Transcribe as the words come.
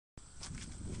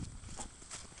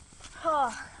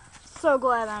Oh, so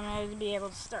glad I'm ready to be able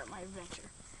to start my adventure.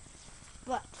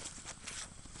 But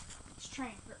let's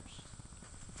train first.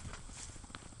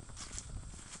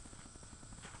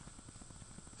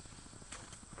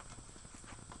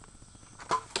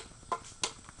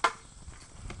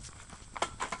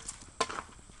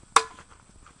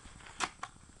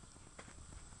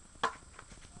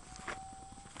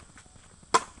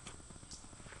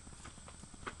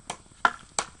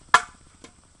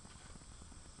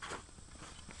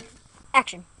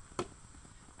 Action. I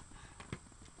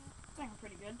think I'm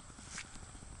pretty good.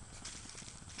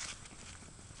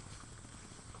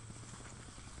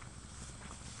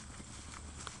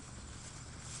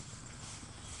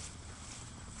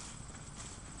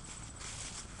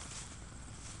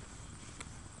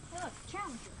 Hey look,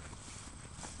 challenger.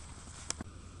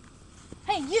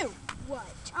 Hey you! What?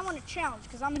 I want to challenge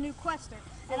because I'm a new quester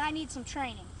and I need some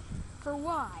training. For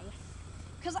why?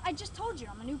 Because I just told you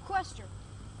I'm a new quester.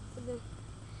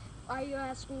 Why are you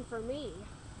asking for me?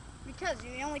 Because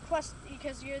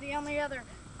you're the only other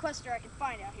quester I can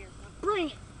find out here. Bring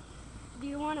it! Do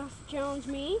you want to challenge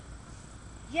me?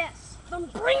 Yes. Then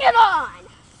bring it on!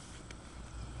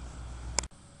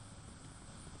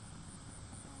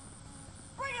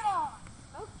 Bring it on!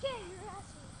 Okay, you're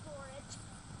asking for it.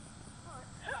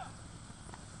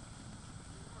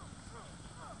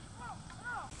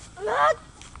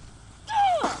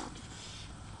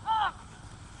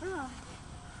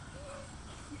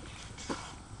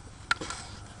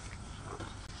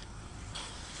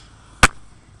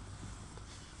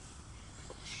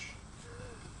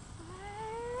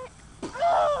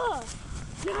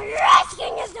 Now you're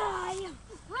asking to die!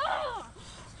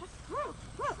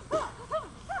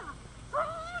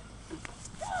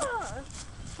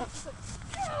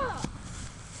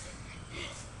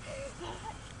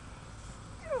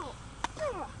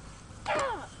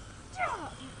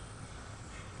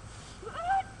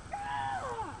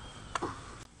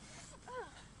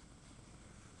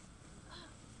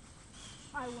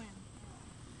 I win.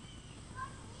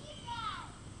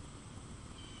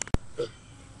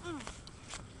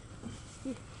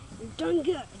 You've done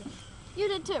good. You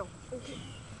did too.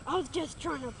 I was just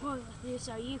trying to play with you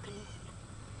so you can.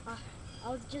 I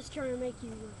was just trying to make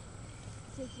you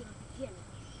think you're beginner.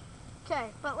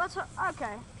 Okay, but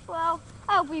okay. Well,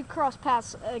 I hope we cross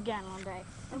paths again one day.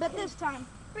 But this time,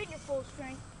 bring your full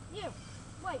strength. You,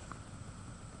 wait.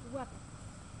 Your weapon.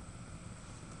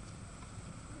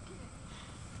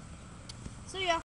 See ya.